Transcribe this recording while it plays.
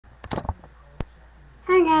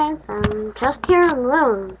Hi guys, I'm just here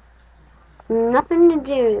alone. Nothing to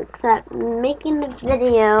do except making a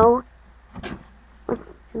video with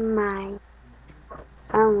my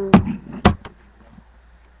phone.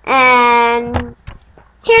 And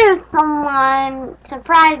here's someone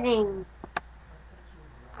surprising.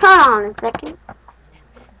 Hold on a second.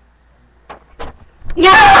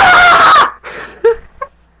 Yeah!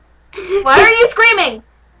 Why are you screaming?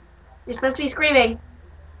 You're supposed to be screaming.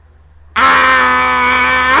 Ah!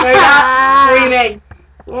 You're not screaming.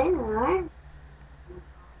 Yeah, you are.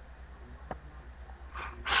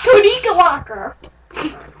 Konika Walker.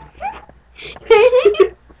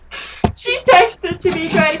 She texted to me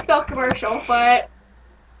trying to spell commercial, but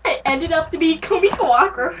it ended up to be Konika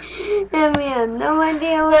Walker. And we have no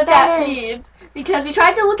idea What what that is. means. Because we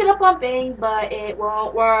tried to look it up on Bing, but it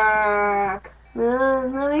won't work.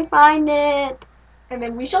 Let me find it. And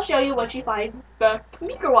then we shall show you when she finds the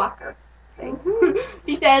Kamika Walker thing. Mhm.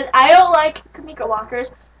 She says, I don't like Kamika Walkers,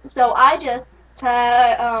 so I just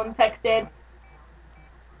texted,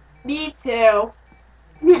 me too.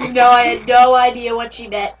 No, I had no idea what she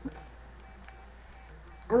meant.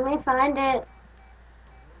 Let me find it.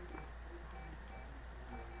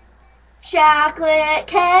 Chocolate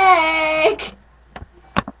cake,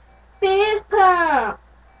 fist pump,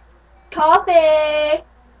 coffee.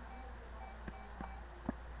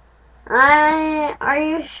 Are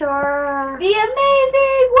you sure? The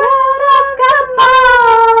amazing world of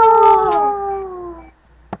Gumball!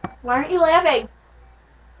 Why aren't you laughing?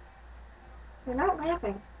 You're not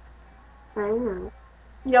laughing. I know.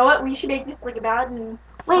 You know what? We should make this like about and.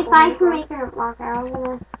 Wait, if I can make her walk out, I'm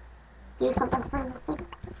gonna do something for the thing.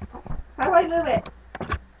 How do I move it?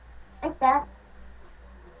 Like that.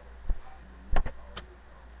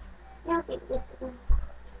 Yeah, okay, this is.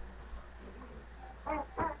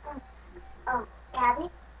 Oh, Gabby?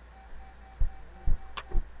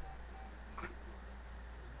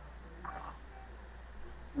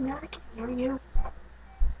 No, I can hear you.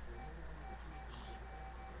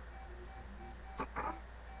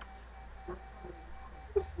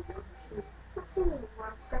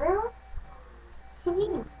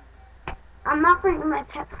 I'm not bringing my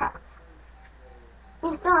pet frog.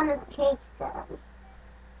 He's still in his cage, Gabby.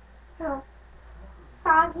 Oh.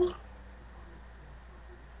 Froggy.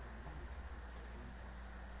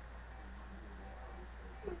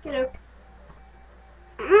 Get up.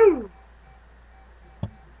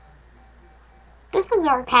 This is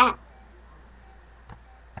our cat.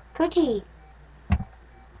 Poochie.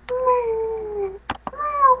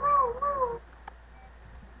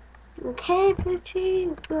 Okay,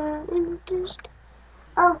 Poochie, but just.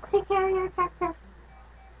 Oh, take care of your cactus.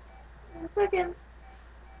 In a second.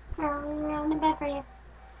 I'll lay on the bed for you.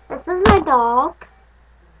 This is my dog.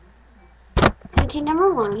 Poochie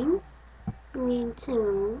number 1. Me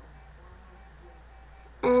 2.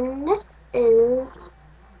 And this is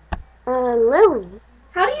Lily.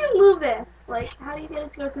 How do you move this? Like, how do you get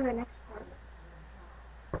it to go to the next part?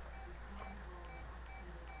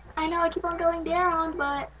 I know I keep on going down, but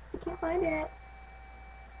I can't find it.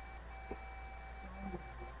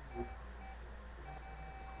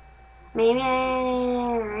 Maybe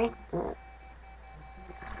I erased it.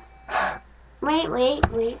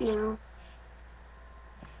 Wait, no.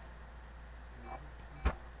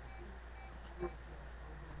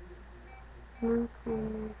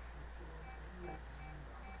 Okay.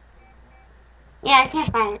 Yeah, I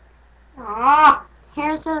can't find it. Ah!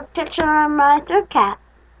 Here's a picture of my third cat.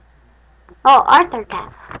 Oh, our third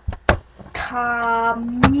cat.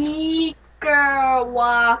 Kamika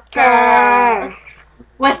Walker.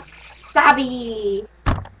 Wasabi.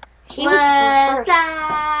 She was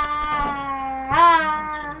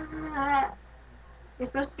You're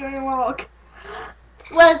supposed to do your walk.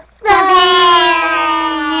 Wasabi.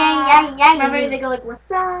 Remember they go like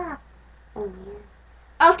wasabi.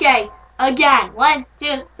 Okay, again. 1,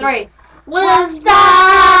 2, 3. Wasabi.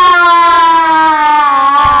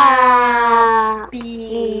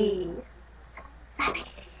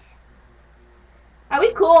 Are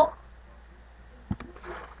we cool?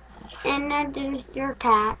 And then there's your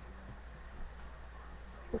cat.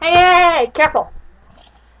 Hey, careful.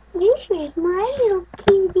 This is my little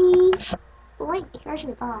kitty. Oh, wait, here's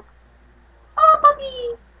your dog. Oh,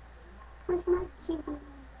 puppy. Where's my kitty?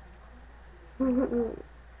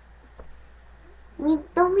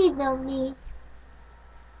 Me.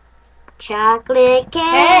 Chocolate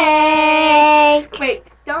cake. Wait,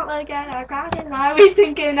 don't look at our crowded. Why are we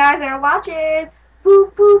synchronize our watches?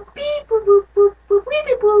 Boop, boop, beep, boop, boop, boop, boop, beep,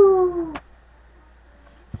 beep, boop.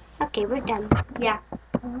 Okay, we're done. Yeah.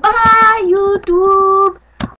 Bye, YouTube.